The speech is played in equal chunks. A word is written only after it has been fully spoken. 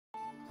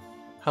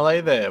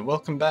Hello there,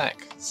 welcome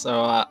back. So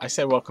I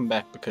say welcome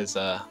back because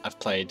I've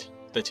played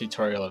the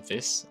tutorial of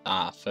this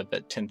for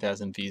the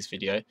 10,000 views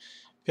video. If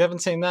you haven't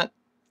seen that,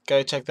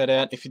 go check that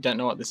out if you don't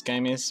know what this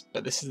game is.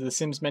 But this is The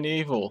Sims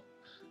Medieval.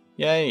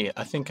 Yay!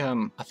 I think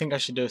I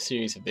should do a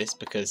series of this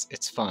because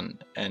it's fun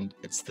and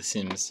it's The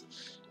Sims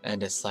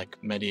and it's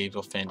like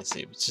medieval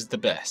fantasy, which is the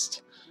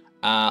best.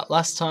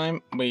 Last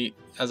time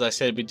as I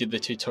said, we did the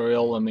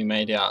tutorial and we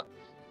made our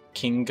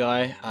king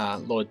guy,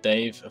 Lord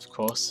Dave, of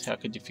course. How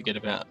could you forget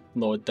about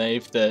Lord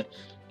Dave, the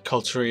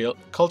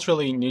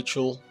culturally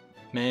neutral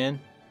man,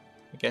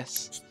 I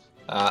guess.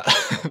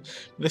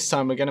 This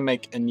time we're going to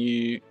make a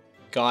new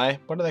guy.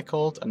 What are they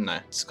called? I don't know,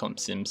 just call them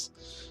Sims.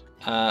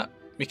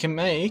 We can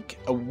make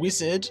a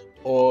wizard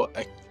or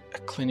a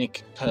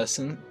clinic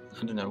person.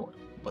 I don't know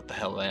what the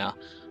hell they are.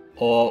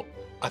 Or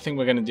I think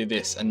we're going to do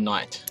this, a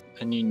knight,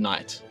 a new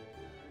knight.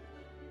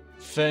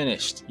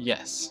 Furnished,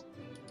 yes.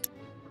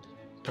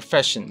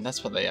 Profession,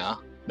 that's what they are.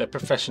 They're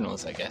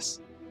professionals, I guess.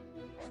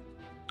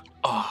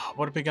 Oh,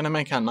 what are we going to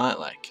make our knight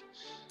like?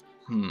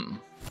 I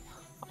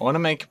want to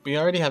make... We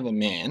already have a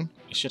man.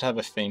 We should have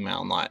a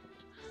female knight.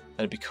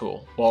 That'd be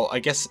cool. Well, I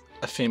guess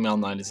a female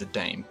knight is a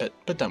dame, but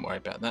don't worry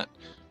about that.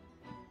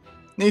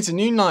 Needs a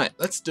new knight.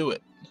 Let's do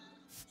it.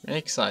 Very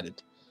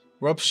excited.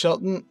 Rob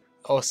Shelton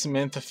or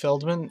Samantha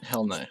Feldman?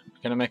 Hell no.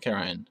 We're going to make our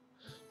own.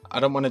 I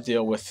don't want to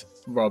deal with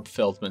Rob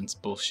Feldman's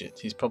bullshit.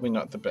 He's probably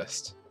not the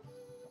best.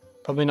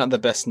 Probably not the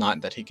best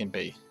knight that he can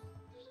be.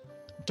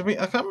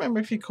 I can't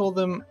remember if you call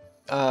them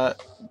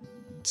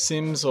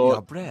Sims or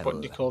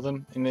what do you call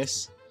them in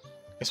this? I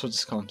guess we'll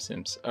just call them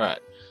Sims. Alright.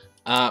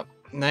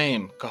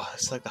 Name. God,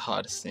 it's like the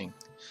hardest thing.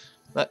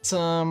 Let's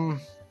oh,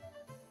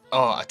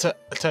 I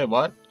tell you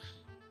what.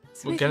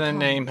 We're gonna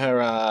name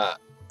her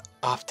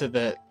after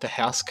the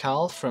house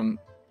Carl from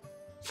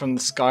the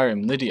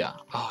Skyrim,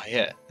 Lydia. Oh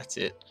yeah, that's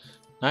it.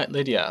 Knight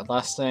Lydia.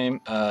 Last name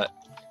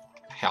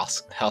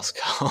house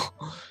Carl.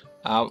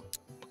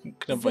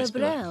 Let's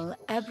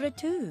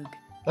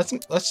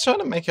try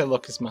to make her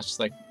look as much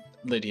like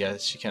Lydia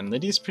as she can.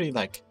 Lydia's pretty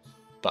like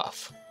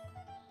buff.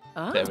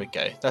 Oh. There we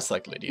go. That's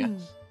like Lydia.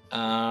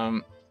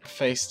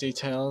 Face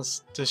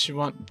details. Does she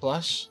want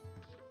blush?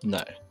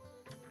 No.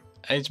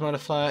 Age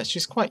modifier.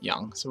 She's quite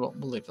young, so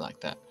we'll leave it like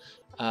that.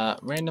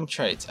 Random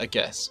traits, I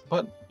guess.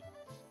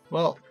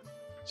 Well,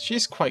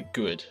 she's quite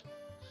good.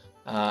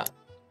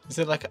 Is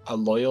it like a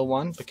loyal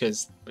one?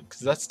 Because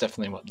that's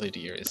definitely what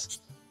Lydia is.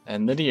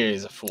 And Lydia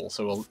is a fool,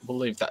 so we'll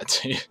leave that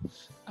too.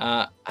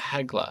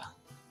 Haggler.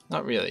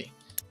 Not really.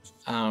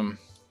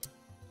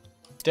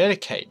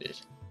 Dedicated.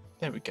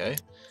 There we go.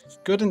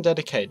 Good and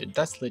dedicated.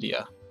 That's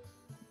Lydia.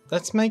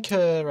 Let's make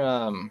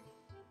her...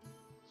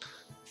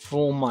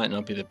 Fool might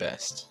not be the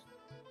best.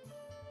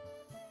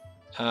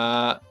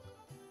 We'll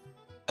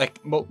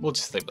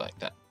just leave it like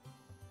that.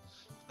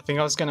 I think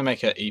I was going to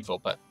make her evil,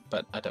 but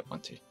I don't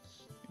want to.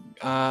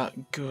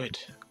 Good.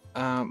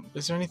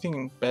 Is there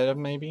anything better,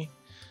 maybe?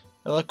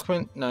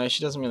 Eloquent? No,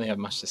 she doesn't really have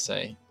much to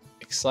say.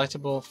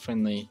 Excitable,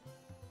 friendly.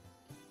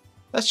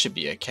 That should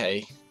be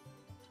okay.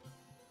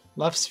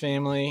 Loves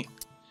family.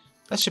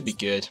 That should be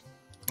good.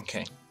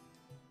 Okay.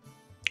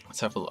 Let's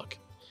have a look.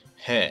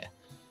 Hair.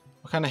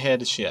 What kind of hair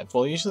does she have?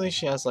 Well, usually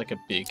she has like a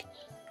big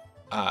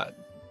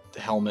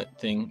helmet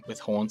thing with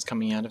horns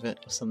coming out of it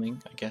or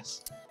something, I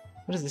guess.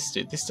 What does this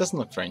do? This doesn't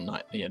look very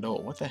knightly at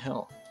all. What the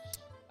hell?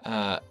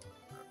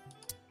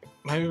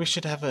 Maybe we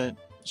should have a...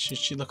 Should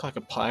she look like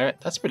a pirate?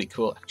 That's pretty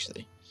cool,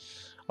 actually.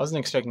 I wasn't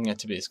expecting it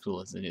to be as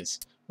cool as it is.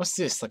 What's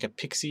this? Like a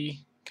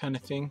pixie kind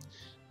of thing?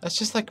 Let's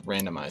just like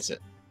randomize it.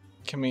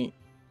 Can we?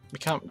 We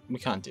can't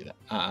do that.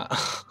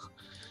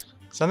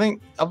 So I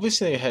think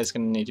obviously her hair's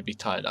gonna need to be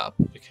tied up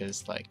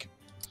because like,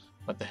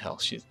 what the hell?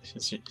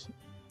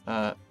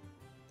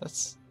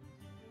 That's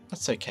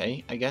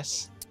okay, I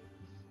guess.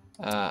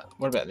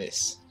 What about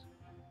this?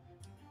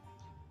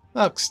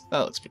 That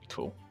looks pretty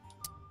cool.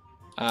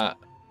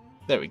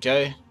 There we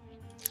go.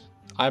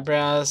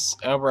 Eyebrows,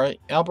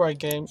 eyebrow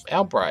game,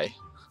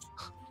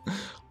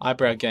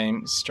 eyebrow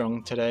game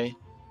strong today.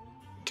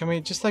 Can we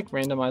just like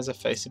randomize her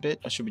face a bit,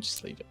 or should we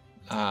just leave it?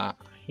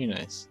 Who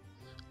knows?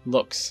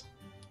 Looks,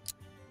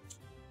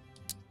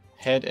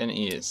 head and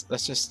ears.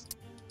 Let's just.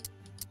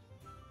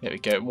 There we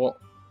go. Well,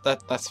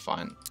 that's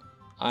fine.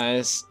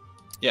 Eyes,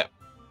 yeah,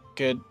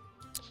 good.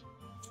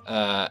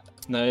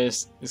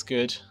 Nose is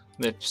good.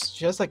 Lips.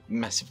 She has like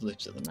massive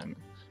lips at the moment.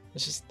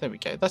 Let's just. There we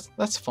go.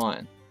 That's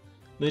fine.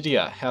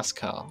 Lydia, house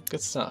Carl, good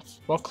stuff.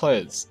 What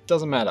clothes?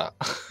 Doesn't matter.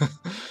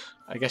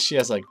 I guess she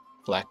has like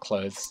black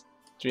clothes.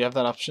 Do we have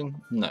that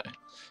option? No.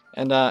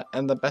 And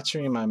the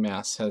battery in my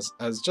mouse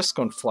has just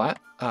gone flat.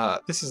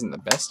 This isn't the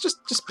best.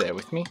 Just bear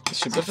with me. This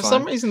should be fine. For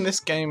some reason, this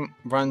game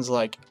runs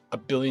like a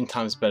billion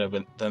times better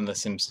than The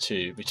Sims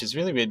 2, which is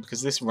really weird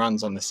because this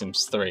runs on the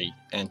Sims 3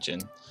 engine.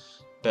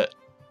 But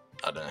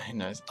I don't know. Who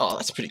knows? Oh,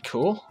 that's pretty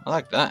cool. I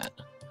like that.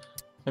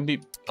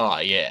 Maybe. Oh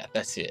yeah,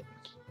 that's it.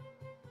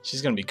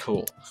 She's gonna be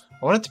cool.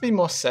 I want it to be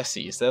more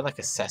sassy. Is there like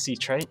a sassy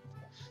trait?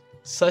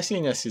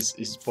 Sassiness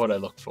is what I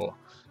look for.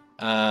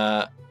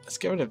 Let's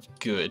get rid of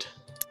good.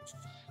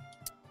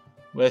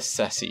 Where's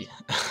sassy?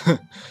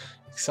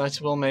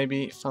 Excitable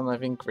maybe,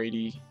 fun-loving,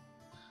 greedy,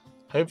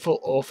 hopeful,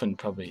 orphan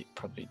probably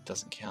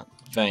doesn't count.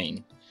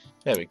 Vain.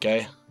 There we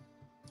go.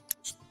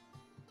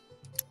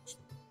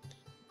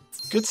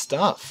 Good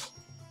stuff.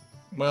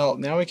 Well,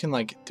 now we can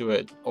like do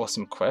an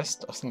awesome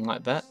quest or something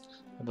like that,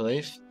 I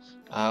believe.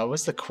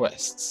 Where's the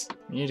quests?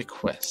 We need a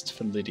quest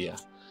for Lydia.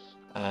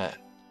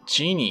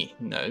 Genie,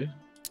 no.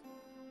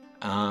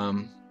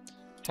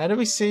 How do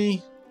we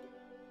see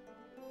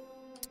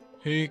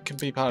who can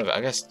be part of it?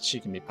 I guess she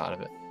can be part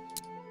of it.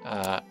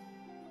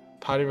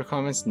 Party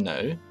requirements,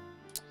 no.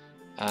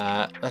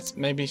 That's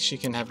maybe she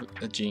can have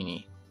a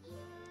genie.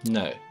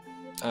 No.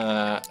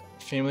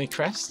 Family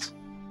crest.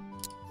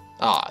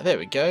 Ah, there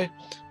we go.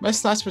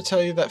 Most knights would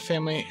tell you that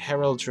family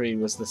heraldry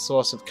was the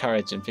source of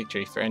courage and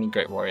victory for any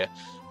great warrior.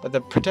 But the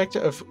protector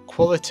of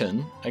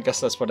Quilliton, I guess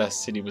that's what our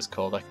city was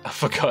called, I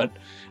forgot.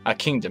 Our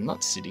kingdom,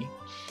 not city,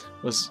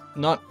 was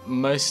not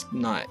most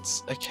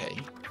knights. Okay,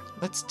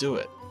 let's do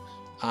it.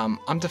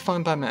 I'm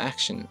defined by my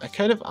action. A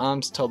coat of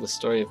arms told the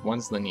story of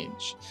one's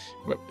lineage.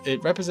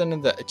 It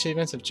represented the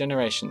achievements of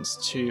generations.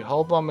 To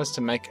hold one was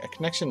to make a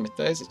connection with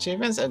those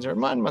achievements and to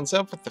remind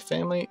oneself with the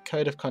family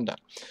code of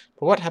conduct.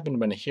 But what happened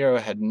when a hero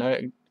had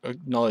no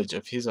knowledge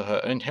of his or her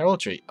own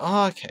heraldry?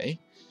 Oh, okay.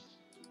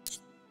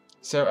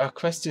 So our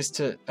quest is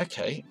to...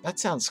 Okay, that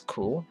sounds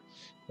cool.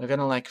 We're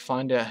gonna like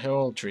find our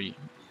heraldry.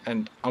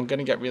 And I'm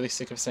gonna get really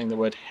sick of saying the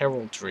word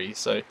heraldry,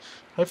 so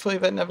hopefully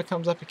that never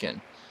comes up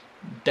again.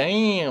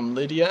 Damn,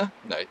 Lydia.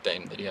 No,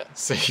 Dame Lydia.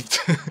 See,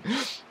 there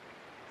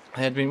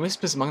had been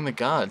whispers among the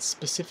guards,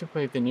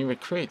 specifically the new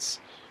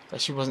recruits,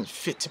 that she wasn't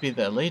fit to be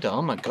their leader.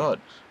 Oh my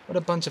god, what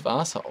a bunch of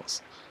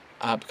assholes.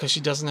 Because she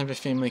doesn't have a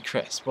family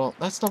crest. Well,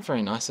 that's not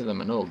very nice of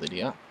them at all,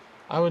 Lydia.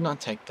 I would not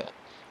take that.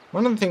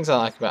 One of the things I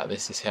like about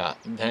this is how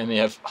they only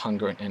have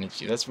hunger and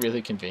energy. That's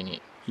really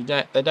convenient.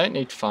 They don't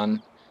need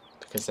fun,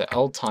 because they're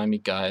old-timey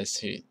guys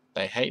who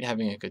they hate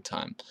having a good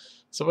time.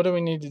 So what do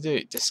we need to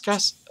do?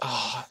 Discuss...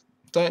 Oh,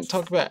 don't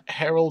talk about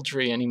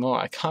heraldry anymore.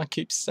 I can't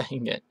keep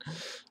saying it.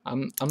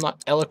 I'm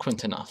not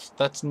eloquent enough.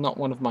 That's not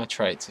one of my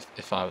traits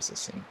if I was a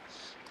sim.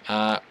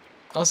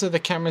 Also, the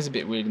camera's a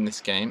bit weird in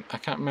this game. I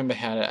can't remember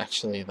how to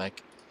actually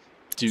like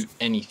do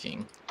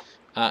anything.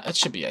 It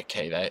should be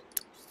okay though.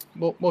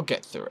 We'll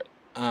get through it.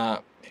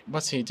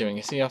 What's he doing?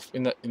 Is he off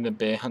in the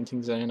bear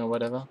hunting zone or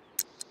whatever?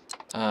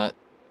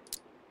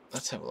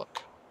 Let's have a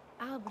look.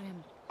 What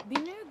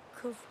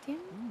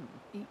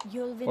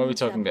are we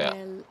talking about?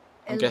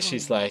 I guess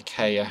she's like,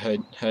 hey, I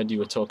heard you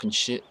were talking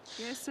shit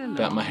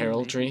about my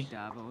heraldry,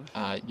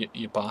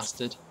 you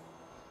bastard.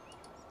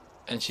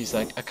 And she's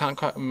like, I can't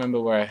quite remember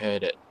where I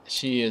heard it.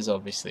 She is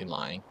obviously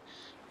lying.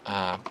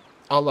 Oh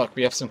look,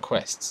 we have some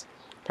quests.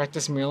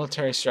 Practice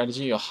military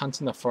strategy or hunt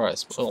in the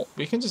forest. Well,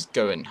 we can just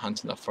go and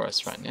hunt in the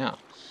forest right now.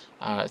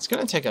 It's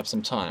going to take up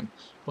some time.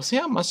 We'll see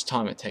how much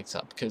time it takes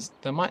up, because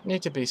there might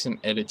need to be some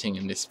editing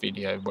in this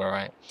video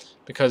where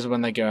because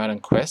when they go out on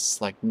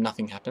quests, like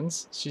nothing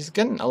happens. She's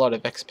getting a lot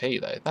of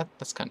XP though,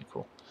 that's kind of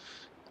cool.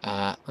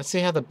 Let's see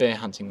how the bear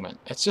hunting went.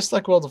 It's just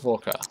like World of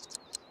Warcraft.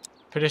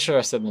 Pretty sure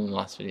I said in the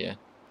last video.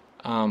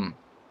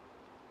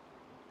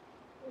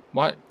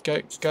 What?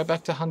 Go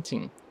back to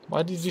hunting.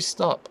 Why did you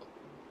stop?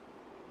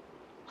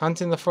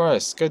 Hunt in the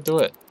forest, go do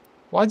it.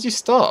 Why'd you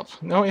stop?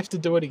 Now we have to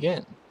do it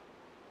again.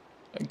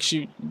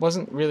 She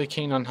wasn't really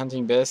keen on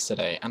hunting bears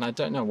today, and I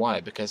don't know why,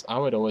 because I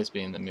would always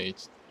be in the mood.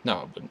 No,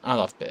 I wouldn't. I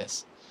love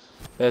bears.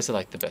 Bears are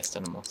like the best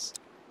animals.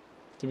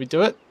 Did we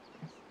do it?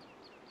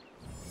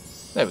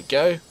 There we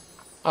go.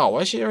 Oh, why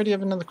does she already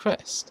have another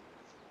quest?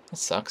 That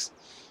sucks.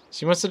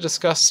 She wants to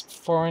discuss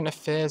foreign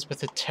affairs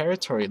with a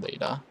territory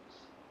leader.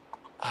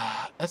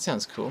 That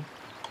sounds cool.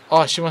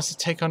 Oh, she wants to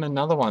take on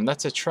another one.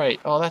 That's a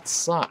trait. Oh, that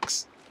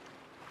sucks.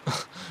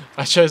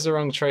 I chose the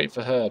wrong trait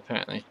for her,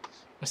 apparently.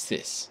 What's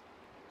this?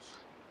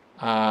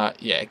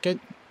 Yeah, go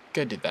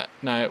do that.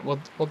 No,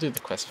 we'll do the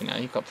quest for now.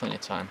 You've got plenty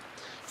of time.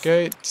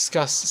 Go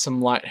discuss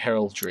some light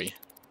heraldry.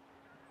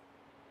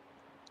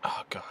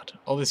 Oh god,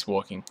 all this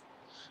walking.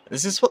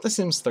 Is this what The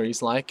Sims 3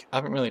 is like? I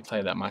haven't really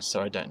played that much,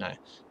 so I don't know.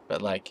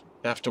 But like,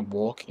 they have to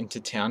walk into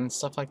town and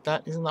stuff like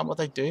that. Isn't that what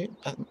they do?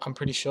 I'm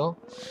pretty sure.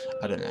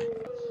 I don't know.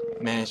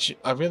 Man,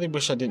 I really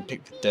wish I didn't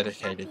pick the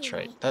dedicated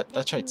trait.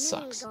 That trait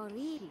sucks.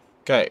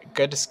 Go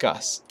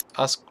discuss.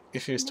 Ask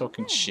if he was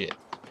talking shit.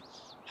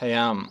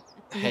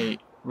 Hey,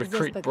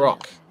 recruit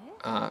Brock.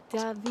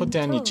 Put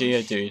down your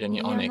Geodude and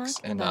your Onyx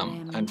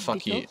and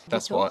fuck you.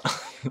 That's what.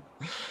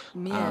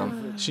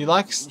 She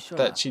likes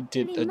that she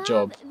did a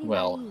job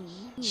well.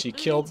 She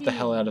killed the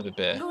hell out of a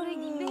bear.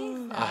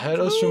 I heard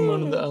it was from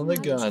one of the other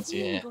guards,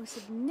 yeah.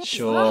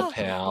 Sure,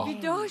 pal.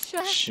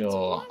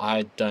 Sure,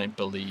 I don't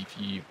believe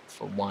you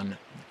for one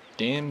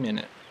damn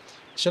minute.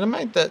 Should have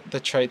made the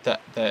trait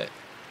that their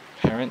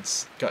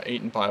parents got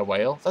eaten by a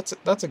whale.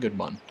 That's a good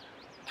one.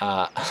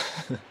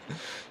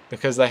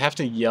 Because they have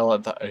to yell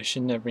at the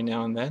ocean every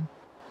now and then.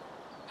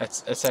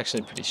 It's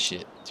actually pretty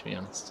shit, to be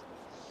honest.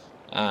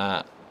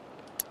 Come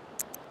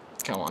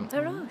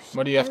on.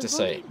 What do you have to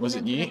say? Was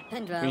it you?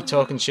 Were you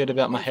talking shit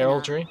about my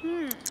heraldry?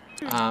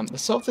 The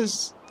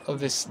of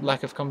this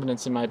lack of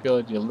confidence in my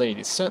ability to lead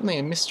is certainly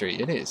a mystery.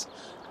 It is.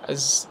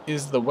 As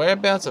is the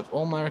whereabouts of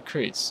all my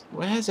recruits.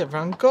 Where has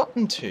everyone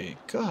gotten to?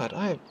 God,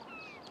 I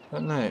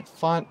don't know.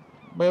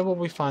 Where will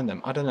we find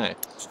them? I don't know.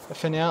 But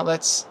for now,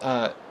 let's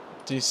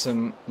do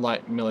some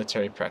light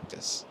military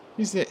practice.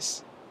 Who's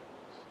this?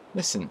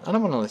 Listen, I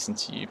don't want to listen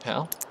to you,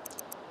 pal.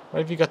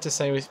 What have you got to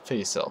say for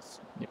yourself,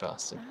 you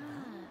bastard?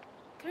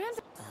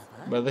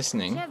 We're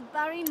listening.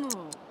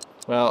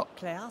 Well,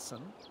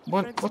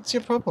 what's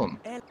your problem?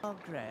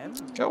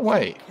 Go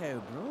away.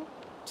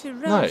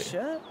 No.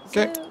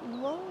 Go.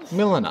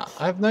 Milliner.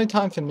 I have no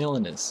time for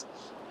milliners.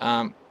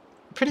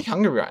 Pretty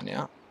hungry right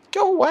now.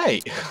 Go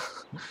away.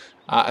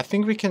 I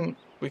think we can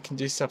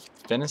do stuff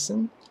with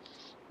venison.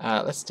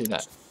 Let's do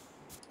that.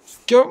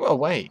 Go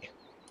away.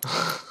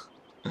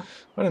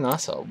 What an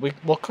asshole.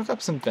 We'll cook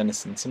up some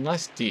venison, some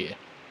nice deer.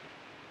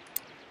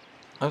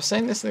 I was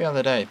saying this the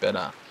other day,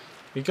 but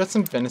we got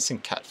some venison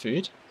cat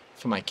food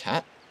for my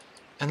cat,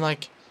 and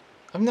like,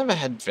 I've never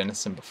had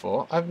venison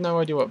before. I have no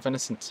idea what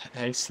venison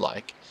tastes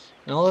like,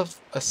 and all of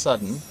a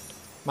sudden,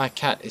 my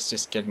cat is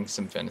just getting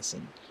some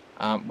venison.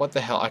 What the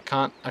hell? I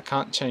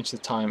can't change the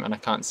time, and I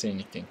can't see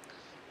anything.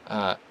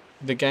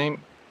 The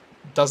game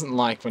doesn't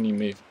like when you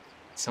move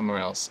somewhere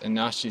else, and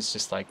now she's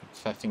just like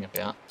faffing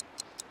about.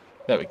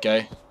 There we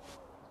go.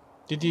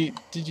 Did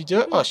you do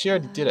it? Oh, she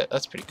already did it.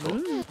 That's pretty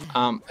cool.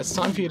 It's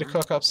time for you to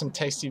cook up some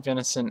tasty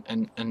venison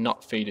and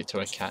not feed it to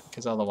a cat,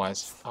 because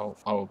otherwise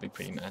I will be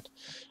pretty mad.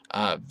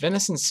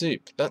 Venison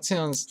soup. That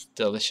sounds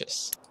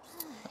delicious.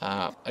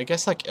 I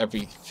guess like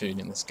every food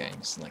in this game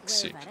is like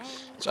soup.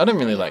 Which I don't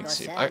really like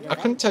soup. I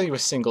couldn't tell you a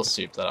single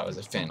soup that I was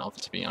a fan of,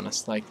 to be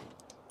honest. Like,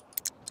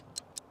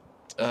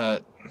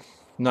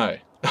 no.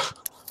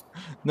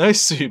 No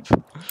soup.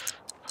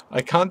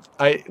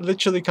 I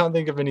literally can't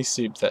think of any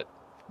soup that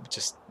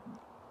just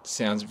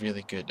sounds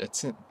really good.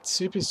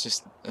 Soup is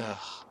just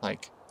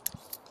like,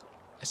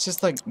 it's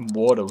just like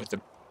water with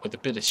a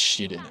bit of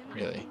shit in it,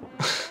 really.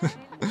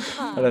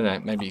 I don't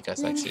know, maybe you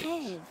guys like soup.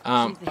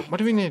 What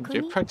do we need to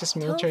do? Practice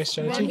military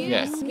strategy?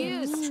 Yeah.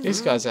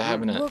 These guys are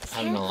having a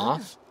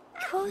laugh.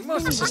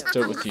 Let's just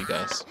do it with you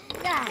guys.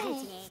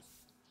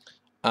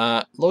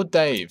 Lord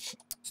Dave.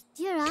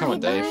 Come on,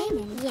 Dave.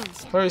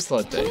 Where is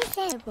Lord Dave?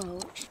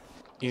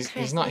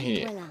 He's not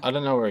here. I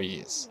don't know where he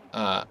is.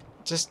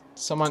 Just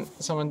someone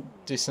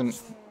do some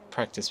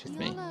practice with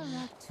me.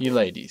 You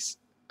ladies.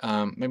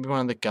 Maybe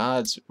one of the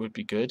guards would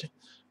be good.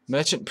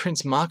 Merchant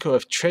Prince Marco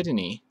of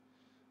Tredeny.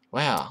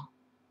 Wow.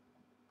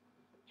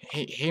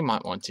 He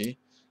might want to.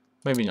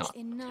 Maybe not.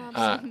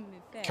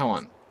 Come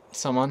on.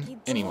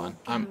 Someone. Anyone.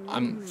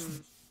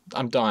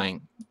 I'm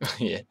dying.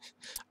 Yeah.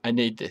 I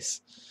need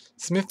this.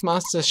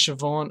 Smithmaster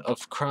Siobhan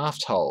of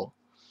Crafthole.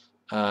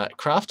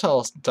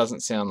 Crafthole doesn't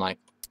sound like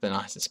the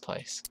nicest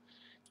place.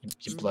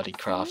 You bloody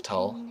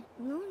Crafthole.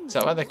 Is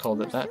that why they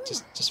called it that?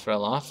 Just for a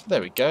laugh?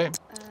 There we go.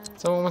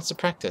 Someone wants to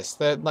practice.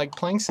 They're like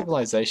playing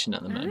Civilization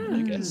at the moment,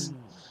 I guess.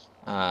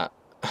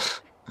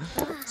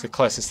 It's the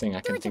closest thing I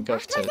can think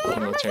of to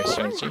military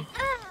strategy.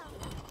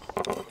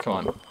 Come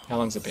on. How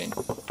long's it been?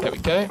 There we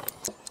go.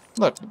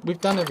 Look, we've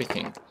done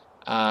everything.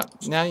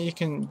 Now you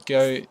can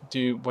go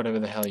do whatever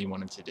the hell you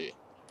wanted to do.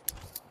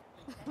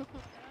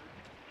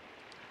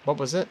 What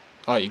was it?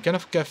 Oh, you're gonna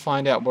go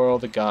find out where all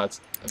the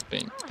guards have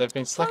been. They've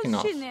been slacking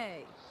off.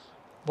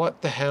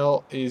 What the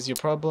hell is your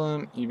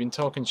problem? You've been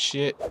talking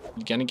shit.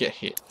 You're gonna get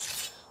hit.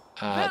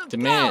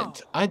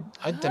 Demand. I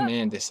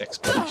demand this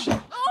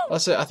explanation.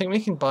 Also, I think we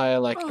can buy her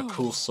like a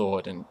cool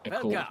sword and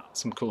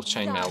some cool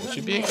chainmail, which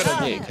would be a good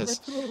idea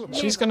because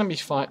she's gonna be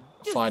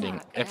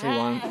fighting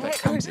everyone that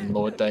comes in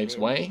Lord Dave's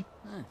way.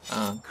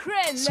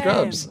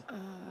 Scrubs,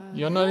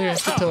 you're not even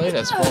fit to lead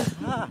us. Well,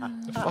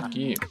 fuck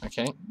you.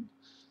 Okay.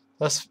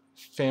 Let's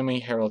family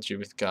herald you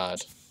with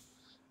guard.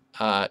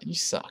 You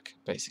suck,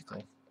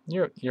 basically.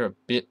 You're a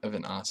bit of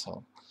an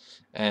asshole,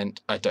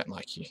 and I don't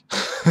like you.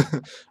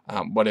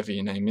 Whatever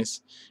your name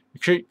is.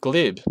 Recruit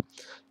Glib.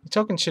 You're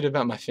talking shit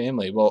about my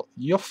family. Well,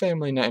 your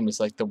family name is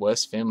like the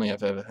worst family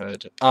I've ever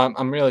heard.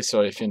 I'm really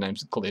sorry if your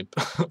name's Glib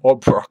or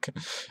Brock.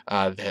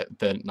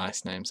 They're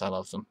nice names. I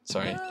love them.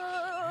 Sorry.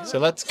 So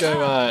let's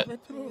go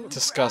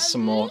discuss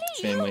some more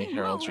family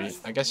heraldry.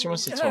 I guess she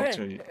wants to talk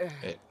to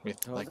it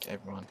with like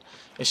everyone.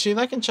 Is she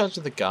like in charge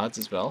of the guards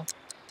as well?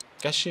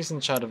 I guess she's in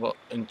charge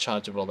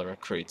of all the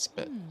recruits.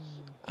 But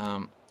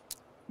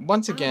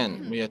once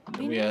again,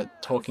 we are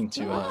talking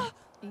to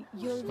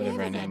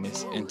whatever her name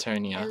is,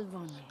 Antonia.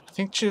 I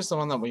think she was the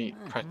one that we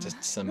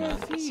practiced some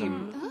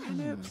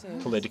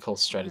political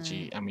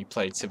strategy, and we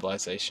played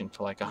Civilization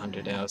for like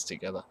 100 hours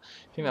together.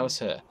 I think that was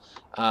her.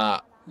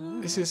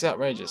 This is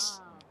outrageous.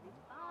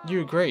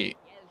 You agree.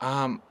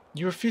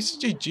 You refuse to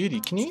do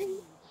duty. Can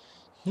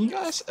you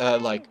guys are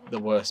like the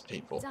worst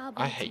people.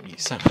 I hate you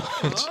so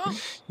much.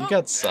 You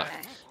guys suck.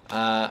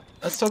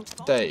 Let's talk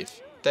to Dave.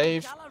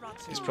 Dave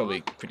is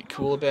probably pretty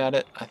cool about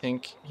it. I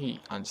think he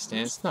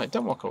understands. No,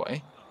 don't walk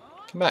away.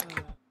 Come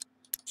back.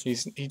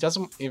 He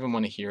doesn't even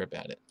want to hear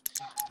about it.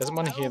 Doesn't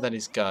want to hear that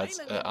his guards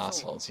are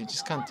assholes. He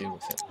just can't deal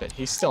with it. But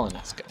he's still a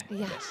nice guy,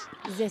 I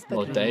guess.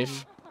 Lord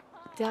Dave.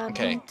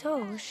 Okay.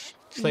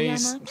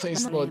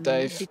 Please, Lord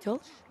Dave.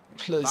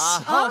 Please.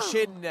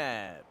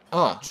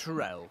 Oh,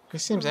 he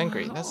seems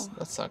angry.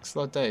 That sucks,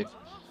 Lord Dave.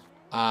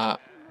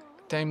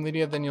 Dame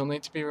Lydia, then you'll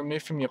need to be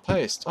removed from your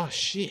post. Oh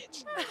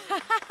shit.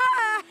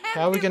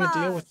 How are we gonna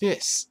deal with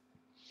this?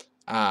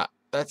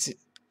 That's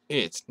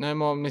it. No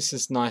more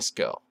Mrs. Nice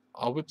Girl.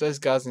 I'll whip those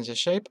guards into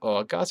shape,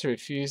 or guards who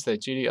refuse their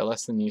duty are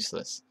less than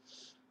useless.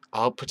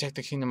 I'll protect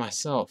the kingdom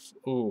myself.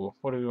 Ooh,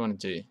 what do we want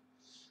to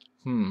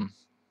do?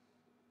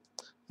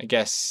 I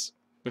guess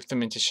whip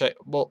them into shape.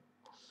 Well,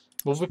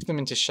 we'll whip them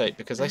into shape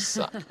because they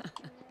suck.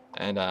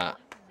 And,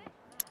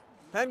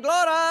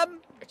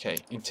 okay,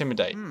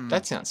 intimidate.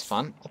 That sounds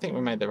fun. I think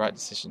we made the right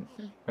decision.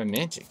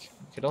 Romantic.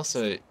 We could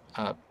also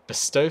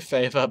bestow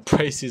favor,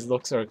 praise his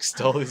looks, or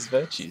extol his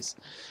virtues.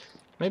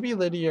 Maybe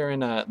Lydia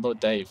and Lord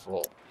Dave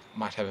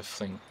might have a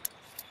fling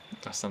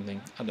or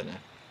something. I don't know.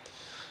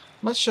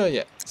 I'm not sure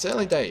yet. It's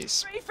early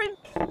days.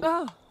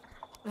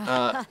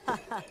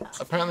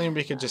 Apparently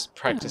we could just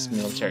practice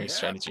military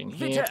strategy in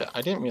here, but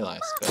I didn't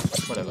realize, but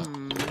whatever.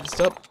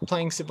 Stop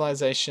playing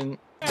Civilization.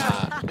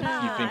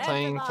 You've been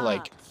playing for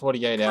like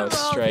 48 hours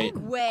straight.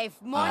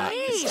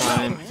 It's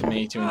time for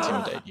me to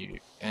intimidate you,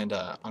 and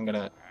I'm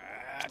gonna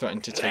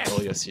threaten to take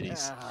all your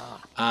cities.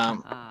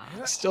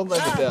 Still know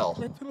the bell.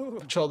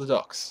 Patrol the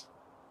docks.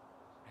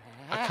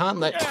 I can't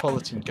let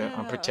Qualitin go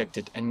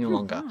unprotected any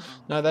longer.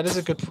 No, that is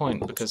a good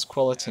point, because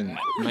Qualitin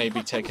may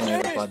be taken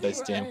over by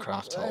those damn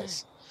craft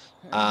holes.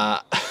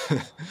 I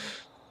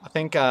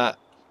think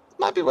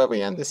might be where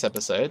we end this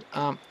episode.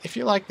 If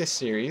you like this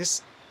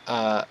series,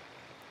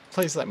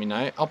 please let me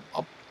know.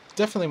 I'll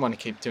definitely want to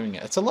keep doing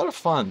it. It's a lot of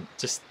fun.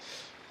 Just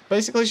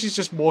basically, she's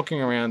just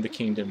walking around the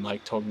kingdom,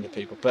 like talking to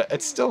people, but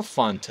it's still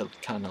fun to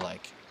kind of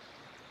like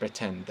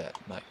pretend that,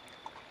 like,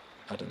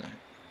 I don't know.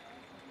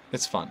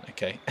 It's fun,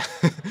 okay?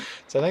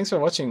 So thanks for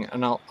watching,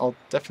 and I'll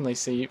definitely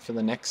see you for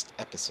the next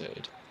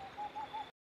episode.